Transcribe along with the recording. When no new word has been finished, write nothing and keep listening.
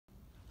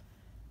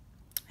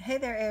Hey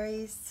there,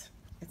 Aries.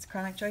 It's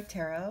Chronic Joy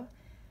Tarot.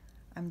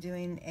 I'm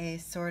doing a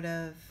sort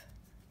of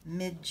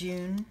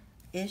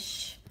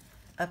mid-June-ish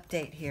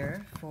update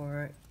here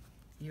for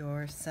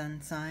your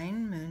sun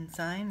sign, moon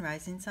sign,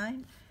 rising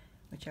sign,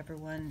 whichever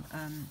one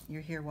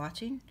you're here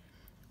watching,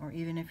 or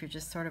even if you're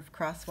just sort of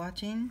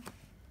cross-watching.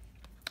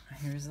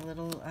 Here's a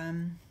little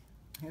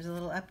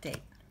update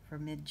for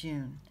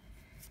mid-June.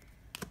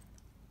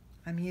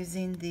 I'm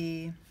using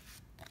the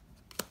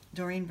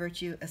Doreen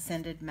Virtue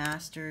Ascended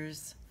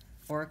Masters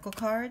Oracle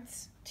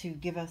cards to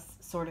give us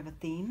sort of a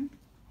theme,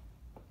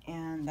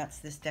 and that's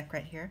this deck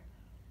right here.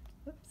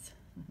 Whoops.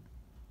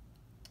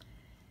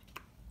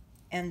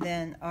 And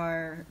then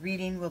our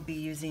reading will be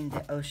using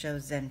the Osho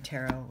Zen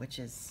Tarot, which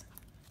is,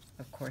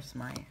 of course,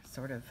 my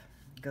sort of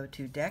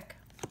go-to deck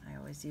I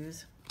always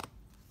use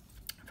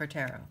for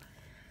tarot.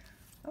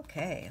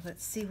 Okay,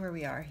 let's see where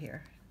we are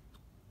here.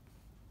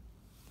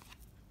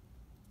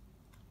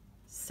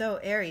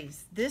 So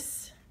Aries,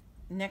 this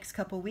next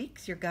couple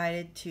weeks you're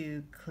guided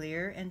to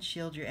clear and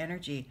shield your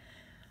energy.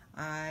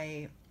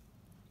 I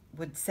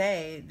would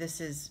say this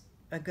is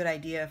a good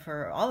idea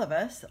for all of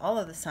us, all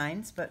of the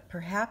signs, but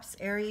perhaps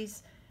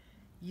Aries,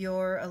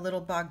 you're a little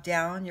bogged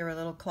down, you're a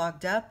little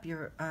clogged up,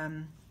 you're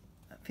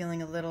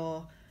feeling a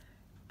little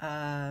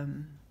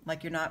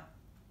like you're not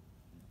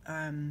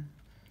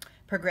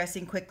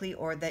progressing quickly,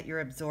 or that you're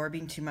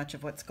absorbing too much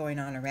of what's going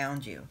on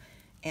around you.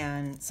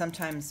 And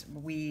sometimes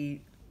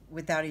we,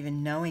 without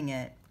even knowing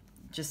it,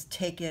 just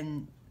take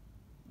in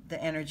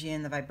the energy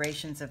and the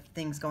vibrations of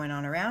things going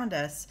on around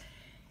us,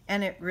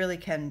 and it really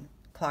can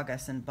clog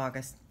us and bog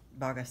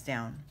us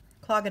down.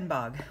 Clog and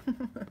bog.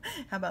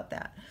 How about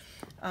that?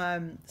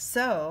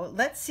 So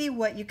let's see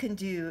what you can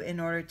do in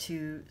order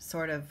to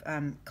sort of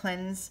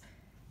cleanse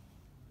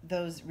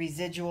those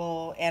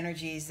residual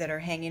energies that are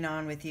hanging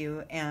on with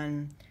you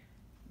and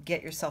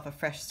get yourself a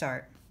fresh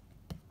start.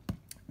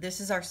 This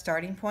is our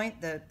starting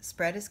point. The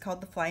spread is called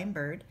the Flying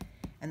Bird,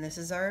 and this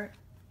is our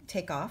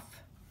takeoff.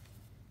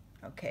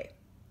 Okay,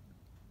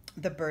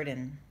 the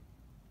burden.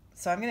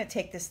 So I'm going to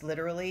take this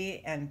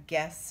literally and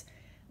guess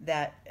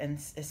that,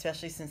 and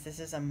especially since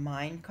this is a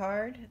mind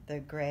card, the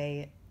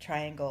gray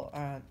triangle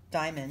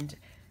diamond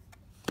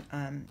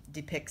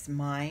depicts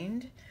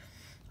mind.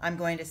 I'm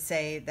going to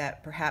say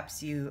that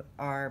perhaps you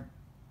are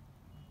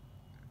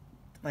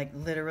like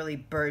literally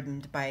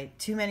burdened by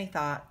too many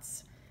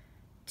thoughts,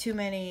 too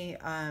many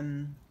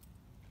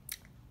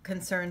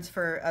concerns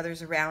for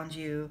others around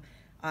you,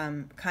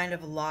 kind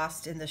of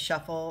lost in the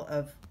shuffle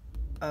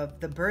of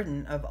the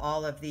burden of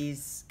all of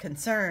these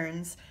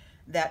concerns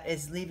that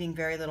is leaving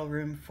very little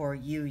room for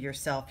you,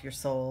 yourself, your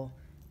soul,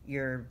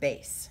 your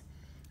base.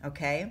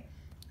 Okay?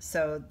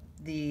 So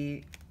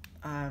the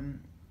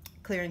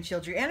clear and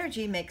shield your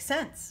energy makes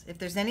sense. If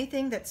there's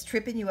anything that's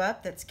tripping you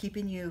up, that's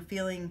keeping you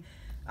feeling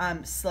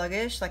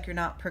sluggish, like you're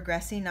not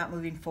progressing, not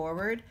moving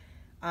forward,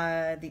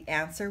 the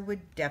answer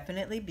would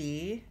definitely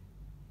be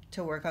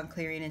to work on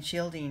clearing and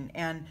shielding.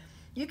 And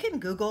you can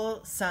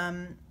Google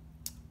some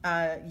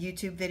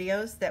YouTube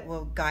videos that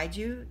will guide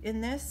you in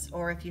this,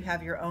 or if you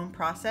have your own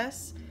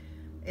process,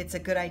 it's a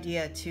good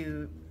idea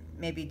to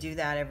maybe do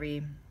that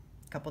every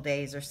couple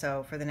days or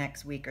so for the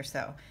next week or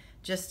so,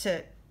 just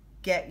to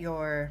get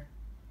your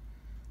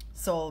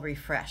soul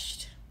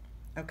refreshed.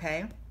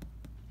 Okay?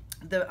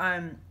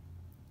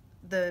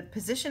 The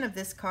position of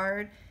this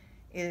card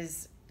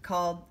is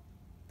called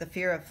the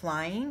fear of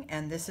flying,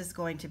 and this is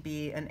going to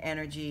be an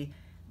energy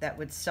that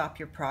would stop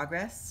your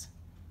progress.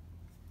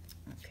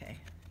 Okay.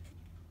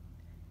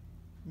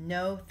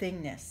 No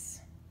thingness.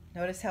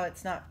 Notice how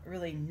it's not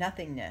really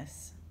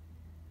nothingness,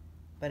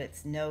 but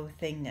it's no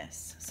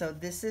thingness. So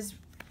this is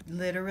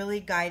literally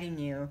guiding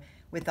you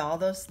with all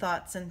those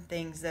thoughts and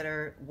things that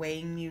are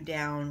weighing you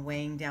down,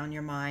 weighing down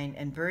your mind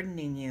and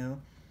burdening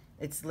you.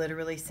 It's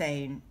literally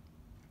saying,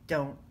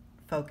 don't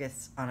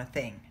focus on a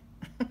thing,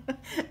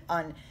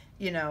 on,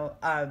 you know,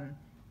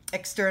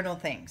 external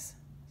things.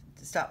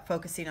 Stop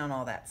focusing on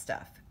all that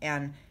stuff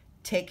and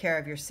take care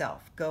of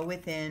yourself. Go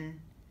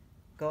within,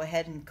 go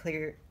ahead and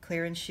clear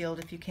and shield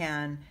if you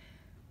can.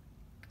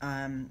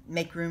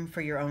 Make room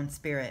for your own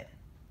spirit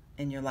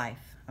in your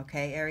life.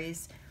 Okay,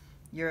 Aries?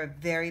 You're a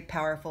very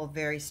powerful,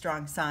 very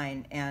strong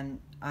sign, and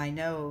I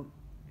know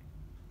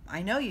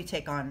you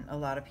take on a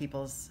lot of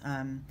people's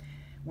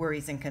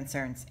worries and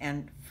concerns,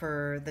 and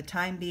for the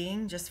time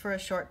being, just for a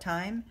short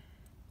time,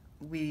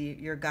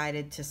 you're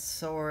guided to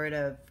sort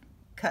of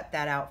cut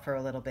that out for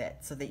a little bit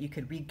so that you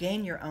could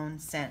regain your own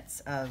sense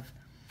of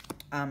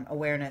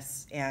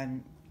awareness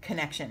and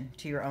connection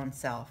to your own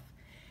self.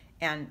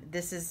 And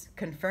this is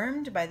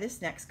confirmed by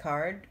this next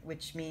card,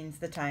 which means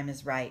the time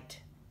is right.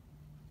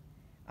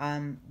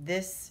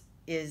 This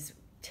is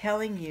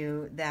telling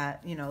you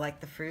that, you know, like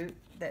the fruit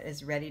that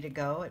is ready to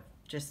go, it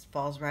just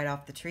falls right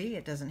off the tree.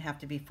 It doesn't have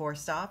to be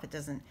forced off. It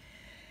doesn't,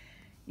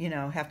 you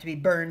know, have to be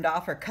burned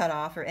off or cut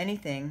off or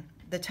anything.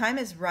 The time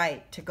is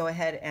right to go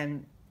ahead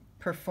and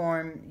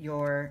perform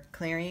your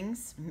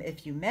clearings.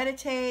 If you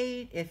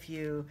meditate, if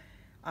you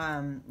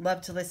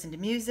love to listen to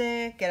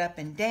music, get up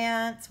and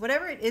dance,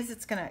 whatever it is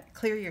that's going to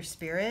clear your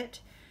spirit,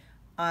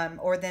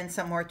 or then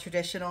some more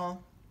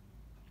traditional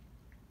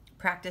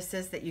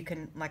practices that you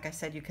can, like I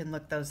said, you can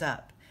look those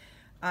up.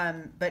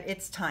 But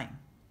it's time,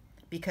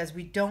 because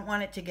we don't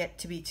want it to get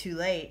to be too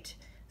late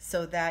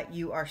so that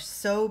you are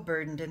so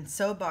burdened and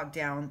so bogged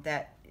down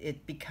that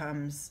it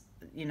becomes,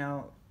 you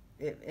know,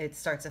 it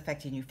starts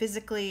affecting you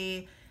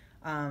physically,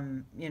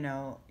 you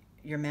know,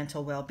 your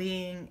mental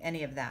well-being,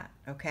 any of that,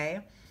 okay?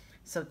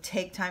 So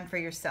take time for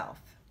yourself.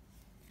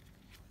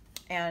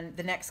 And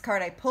the next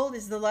card I pulled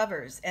is the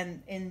Lovers.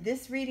 And in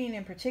this reading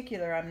in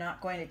particular, I'm not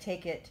going to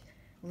take it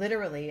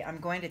literally. I'm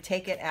going to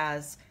take it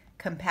as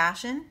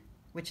compassion,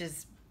 which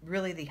is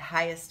really the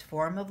highest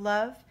form of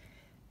love,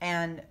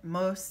 and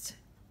most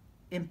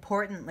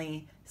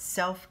importantly,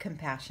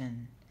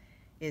 self-compassion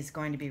is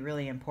going to be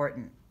really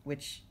important,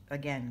 which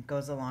again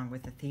goes along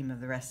with the theme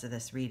of the rest of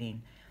this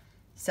reading.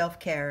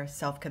 Self-care,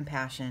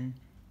 self-compassion,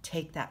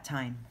 take that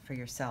time for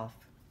yourself.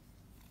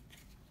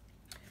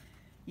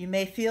 You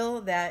may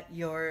feel that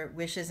your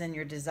wishes and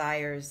your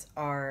desires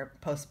are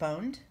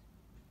postponed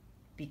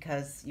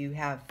because you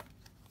have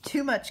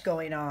too much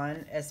going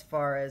on as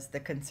far as the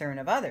concern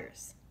of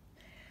others.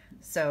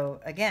 So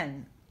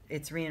again,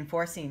 it's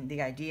reinforcing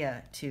the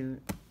idea to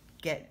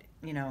get,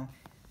 you know,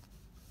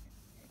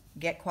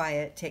 get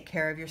quiet, take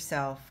care of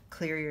yourself,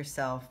 clear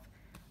yourself,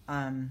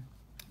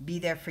 be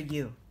there for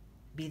you.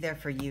 Be there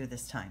for you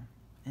this time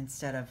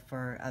instead of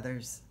for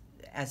others,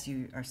 as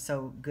you are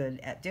so good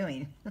at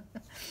doing.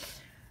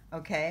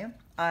 Okay.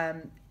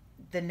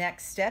 The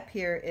next step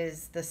here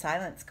is the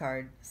Silence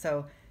card.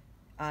 So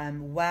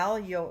while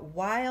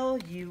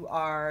you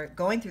are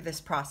going through this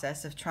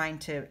process of trying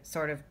to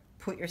sort of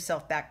put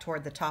yourself back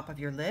toward the top of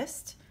your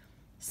list,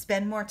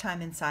 spend more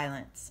time in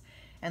silence.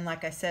 And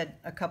like I said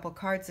a couple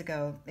cards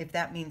ago, if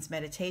that means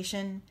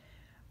meditation,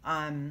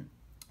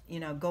 you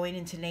know, going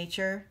into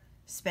nature,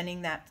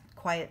 spending that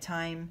quiet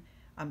time,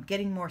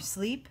 getting more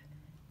sleep,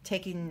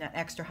 taking an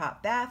extra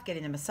hot bath,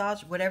 getting a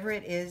massage, whatever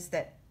it is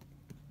that,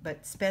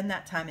 but spend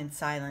that time in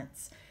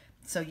silence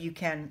so you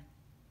can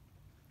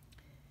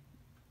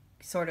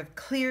sort of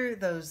clear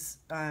those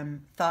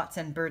thoughts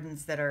and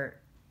burdens that are,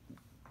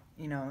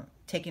 you know,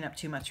 taking up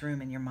too much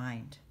room in your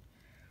mind.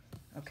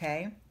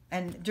 Okay?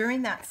 And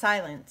during that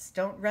silence,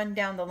 don't run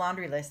down the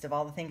laundry list of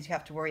all the things you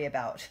have to worry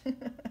about.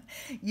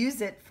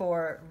 Use it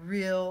for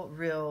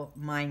real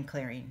mind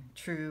clearing.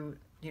 True,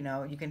 you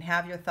know, you can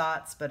have your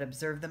thoughts, but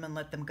observe them and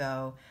let them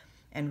go,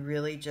 and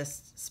really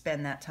just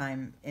spend that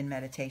time in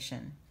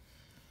meditation.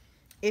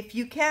 If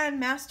you can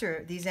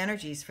master these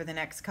energies for the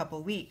next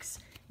couple weeks,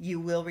 you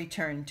will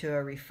return to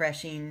a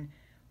refreshing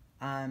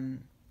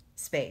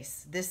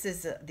space. This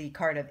is the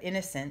card of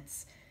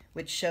Innocence,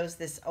 which shows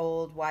this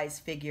old wise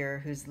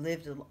figure who's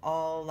lived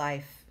all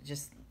life,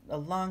 just a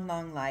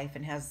long life,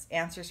 and has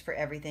answers for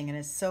everything and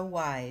is so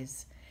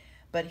wise,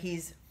 but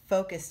he's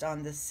focused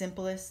on the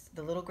simplest,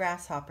 the little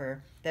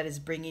grasshopper that is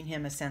bringing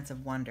him a sense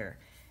of wonder,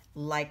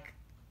 like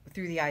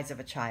through the eyes of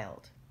a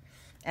child.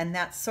 And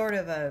that's sort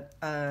of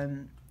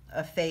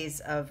a phase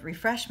of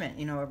refreshment,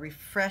 you know, a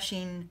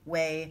refreshing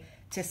way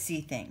to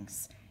see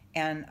things.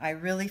 And I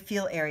really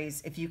feel,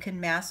 Aries, if you can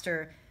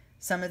master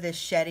some of this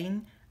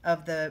shedding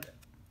of the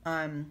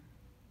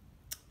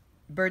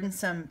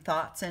burdensome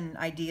thoughts and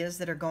ideas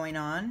that are going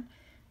on,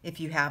 if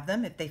you have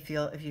them, if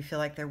you feel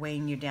like they're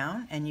weighing you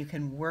down, and you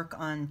can work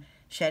on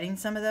shedding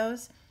some of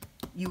those,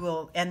 you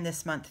will end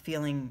this month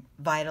feeling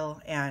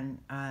vital and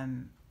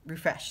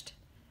refreshed,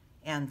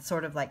 and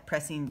sort of like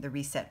pressing the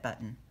reset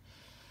button.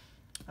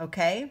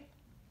 Okay,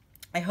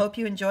 I hope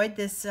you enjoyed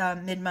this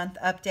mid-month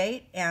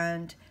update,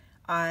 and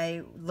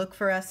I look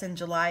for us in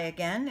July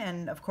again.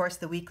 And of course,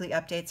 the weekly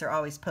updates are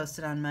always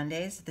posted on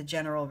Mondays, the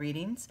general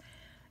readings.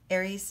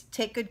 Aries,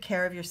 take good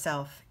care of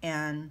yourself.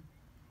 And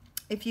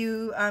if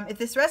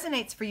this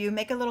resonates for you,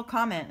 make a little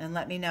comment and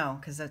let me know,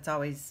 because that's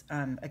always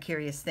a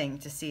curious thing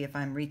to see if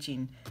I'm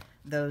reaching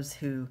those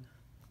who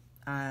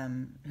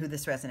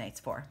this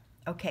resonates for.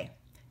 Okay,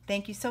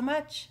 thank you so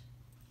much.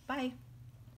 Bye.